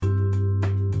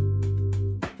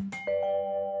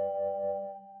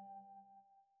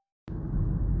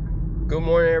Good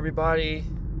morning, everybody.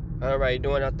 How everybody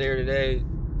doing out there today?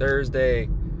 Thursday.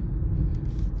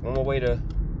 On my way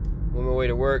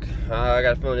to work. I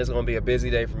got a feeling it's gonna be a busy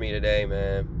day for me today,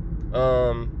 man.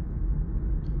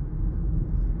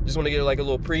 Just want to get like a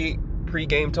little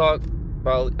pre-game talk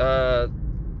about the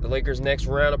Lakers' next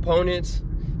round opponents.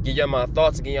 Give y'all my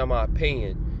thoughts and give y'all my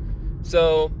opinion.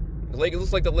 So, it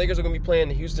looks like the Lakers are gonna be playing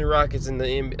the Houston Rockets in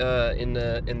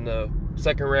the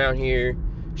second round here.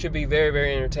 Should be very,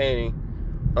 very entertaining.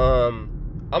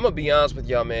 I'm gonna be honest with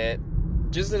y'all, man.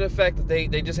 Just the fact that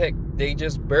they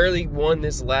just barely won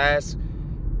this last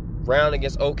round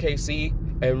against OKC,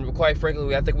 and quite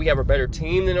frankly, I think we have a better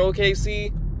team than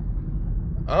OKC.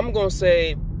 I'm gonna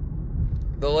say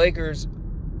the Lakers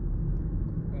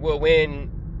will win.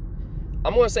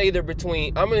 I'm gonna say either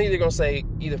gonna say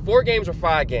either 4 games or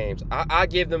 5 games. I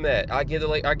give them that. I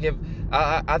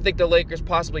think the Lakers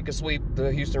possibly could sweep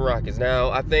the Houston Rockets.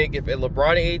 Now, I think if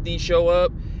LeBron and AD show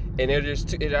up, and I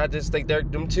just think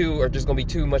them two are just gonna be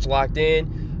too much locked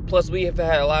in. Plus, we have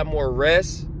had a lot more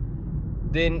rest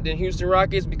than Houston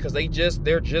Rockets because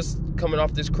they're just coming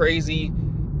off this crazy,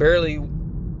 barely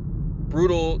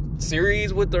brutal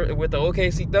series with the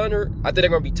OKC Thunder. I think they're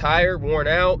gonna be tired, worn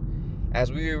out,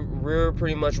 as we're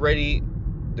pretty much ready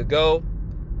to go.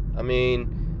 I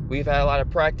mean, we've had a lot of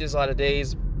practice, a lot of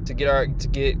days to get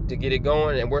it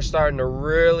going, and we're starting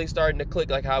to click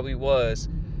like how we was,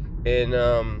 and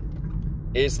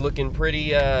it's looking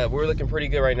pretty. We're looking pretty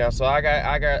good right now. So I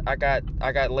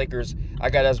got Lakers. I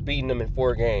got us beating them in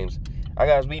 4 games. I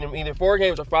got us beating them either 4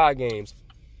 games or 5 games.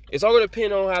 It's all gonna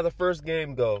depend on how the first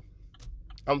game go.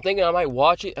 I'm thinking I might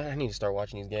watch it. I need to start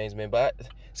watching these games, man. But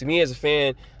see, me as a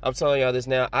fan, I'm telling y'all this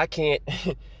now. I can't.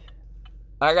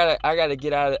 I gotta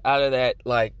get out of that,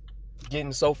 like,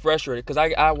 getting so frustrated, because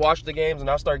I watch the games and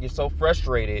I start getting so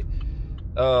frustrated.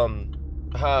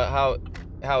 How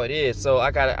it is. So I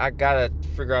gotta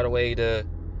figure out a way to,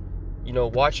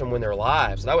 watch them when they're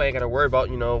live. So that way I ain't gotta worry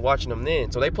about, watching them then.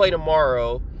 So they play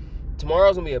tomorrow.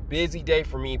 Tomorrow's gonna be a busy day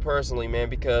for me personally, man,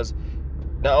 because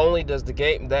not only does the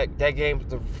game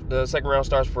the second round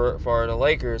starts for the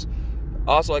Lakers,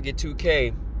 also I get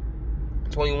 2K21.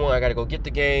 I gotta go get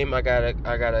the game. I gotta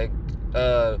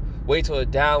wait till it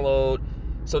download.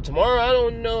 So tomorrow, I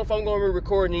don't know if I'm going to be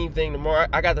recording anything tomorrow.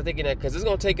 I got to thinking that because it's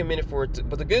going to take a minute for it.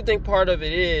 But the good thing part of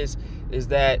it is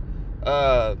that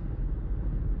I'll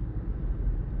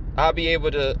be able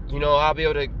to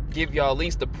give y'all at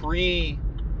least the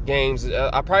pre-games.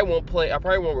 I probably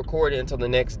won't record it until the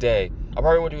next day. I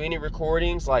probably won't do any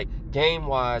recordings like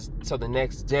game-wise till the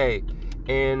next day.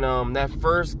 And that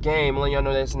first game, I'm letting y'all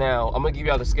know this now. I'm going to give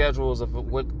y'all the schedules of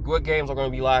what games are going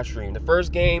to be live streamed. The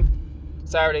first game,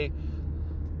 Saturday,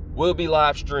 will be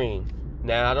live streamed.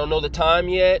 Now, I don't know the time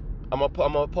yet. I'm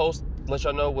gonna post, let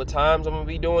y'all know what times I'm gonna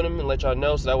be doing them, and let y'all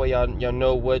know, so that way y'all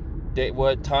know what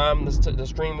time the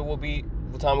stream will be,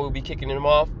 what time we'll be kicking them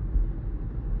off,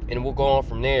 and we'll go on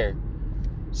from there.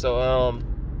 So,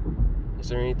 is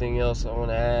there anything else I want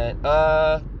to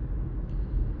add?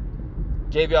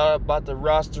 Gave y'all about the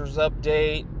rosters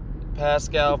update.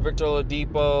 Pascal, Victor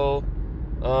Oladipo,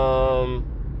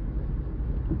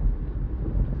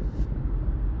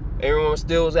 everyone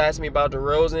still was asking me about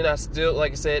DeRozan.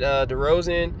 Like I said,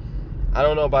 DeRozan, I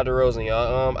don't know about DeRozan,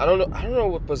 y'all. I don't know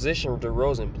what position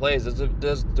DeRozan plays. Does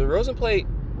DeRozan play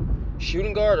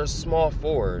shooting guard or small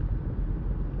forward?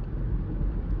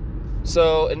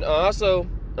 So, and also,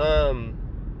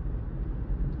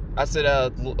 I said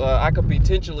I could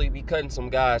potentially be cutting some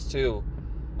guys too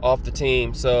off the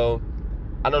team. So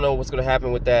I don't know what's going to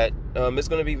happen with that. It's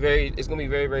going to be very,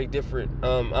 very different.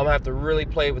 I'm going to have to really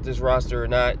play with this roster or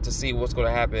not to see what's going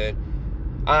to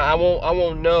happen. I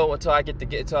won't know until I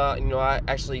I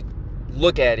actually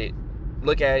look at it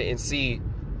and see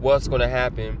what's going to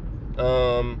happen. A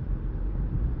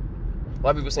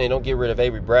lot of people saying don't get rid of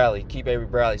Avery Bradley, keep Avery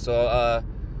Bradley. So I'm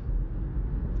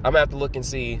going to have to look and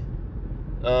see.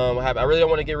 I really don't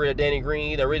want to get rid of Danny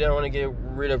Green. I really don't want to get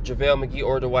rid of JaVale McGee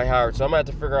or Dwight Howard. So I'm going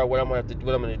to have to figure out what I'm going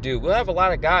to do. We'll have a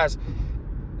lot of guys.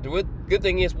 The good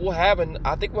thing is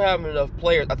I think we'll have enough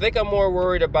players. I think I'm more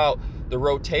worried about the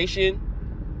rotation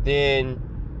than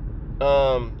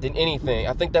anything.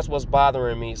 I think that's what's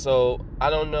bothering me. So I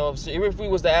don't know even if we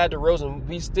was to add DeRozan,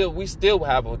 we'll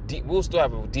still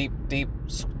have a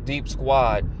deep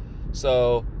squad.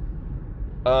 So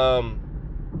a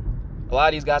lot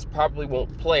of these guys probably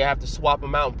won't play. I have to swap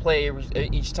them out and play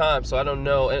each time. So I don't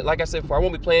know. And like I said before, I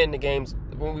won't be playing the games.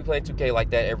 We won't be playing 2K like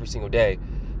that every single day.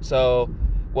 So,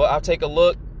 I'll take a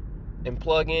look and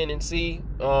plug in and see.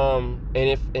 And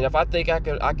if I think I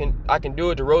can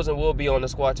do it, DeRozan will be on the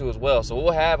squad too as well. So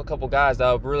we'll have a couple guys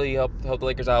that will really help the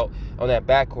Lakers out on that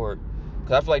backcourt.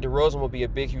 Because I feel like DeRozan will be a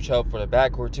big, huge help for the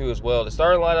backcourt too as well. The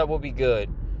starting lineup will be good.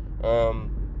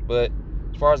 But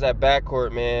as far as that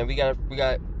backcourt, man, we gotta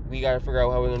figure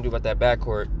out how we're gonna do about that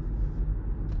backcourt.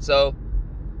 So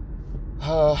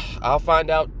I'll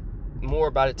find out more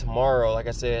about it tomorrow. Like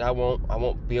I said, I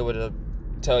won't be able to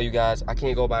tell you guys. I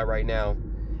can't go by it right now.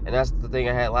 And that's the thing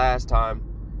I had last time,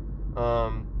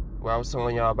 where I was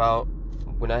telling y'all about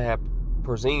when I had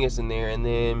Porzingis in there, and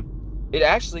then it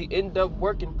actually ended up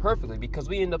working perfectly because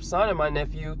we ended up signing my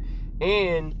nephew,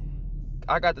 and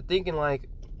I got to thinking, like,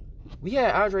 we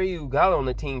had Andre Iguodala on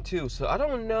the team too, so I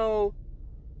don't know,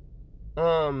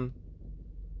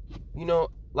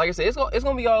 like I said, it's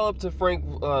gonna be all up to Frank,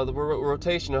 the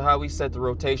rotation of how we set the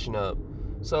rotation up.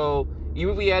 So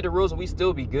even if we add DeRozan, we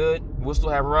still be good. We'll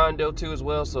still have Rondo too as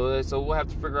well. So we'll have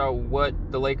to figure out what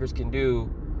the Lakers can do,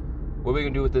 what we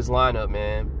can do with this lineup,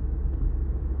 man.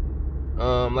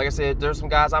 Like I said, there's some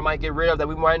guys I might get rid of that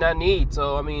we might not need.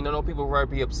 So I mean, I know people might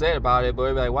be upset about it, but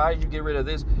they're like, why did you get rid of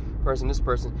this person, this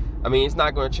person? I mean, it's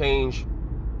not going to change.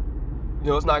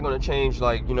 It's not going to change,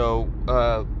 like,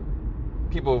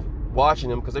 people watching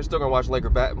them, because they're still gonna watch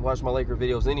my Laker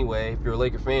videos anyway if you're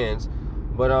Laker fans.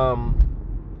 But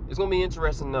it's gonna be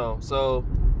interesting though. So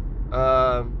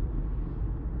and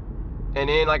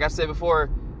then, like I said before,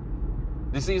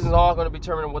 the season's all gonna be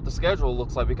determined what the schedule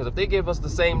looks like, because if they give us the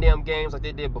same damn games like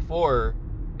they did before,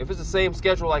 if it's the same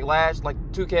schedule like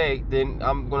 2K, then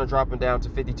I'm gonna drop them down to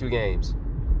 52 games,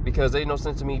 because there's no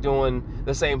sense in me doing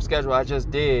the same schedule I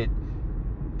just did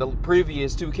the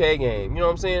previous 2K game. You know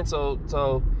what I'm saying?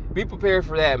 So be prepared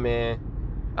for that, man.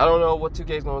 I don't know what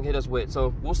 2K is going to hit us with,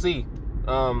 so we'll see.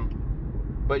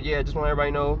 But yeah, just want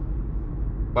everybody to know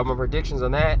about my predictions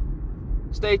on that.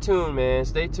 Stay tuned, man.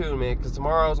 Stay tuned, man, because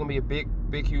tomorrow is going to be a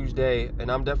big, huge day,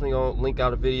 and I'm definitely going to link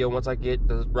out a video once I get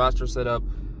the roster set up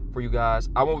for you guys.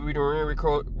 I won't be doing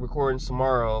recordings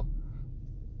tomorrow,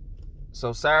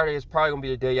 so Saturday is probably going to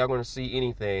be the day y'all going to see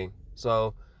anything.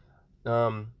 So,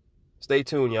 stay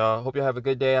tuned, y'all. Hope y'all have a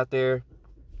good day out there.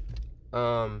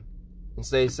 And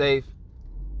stay safe.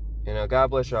 And God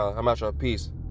bless y'all. I'm out, y'all. Peace.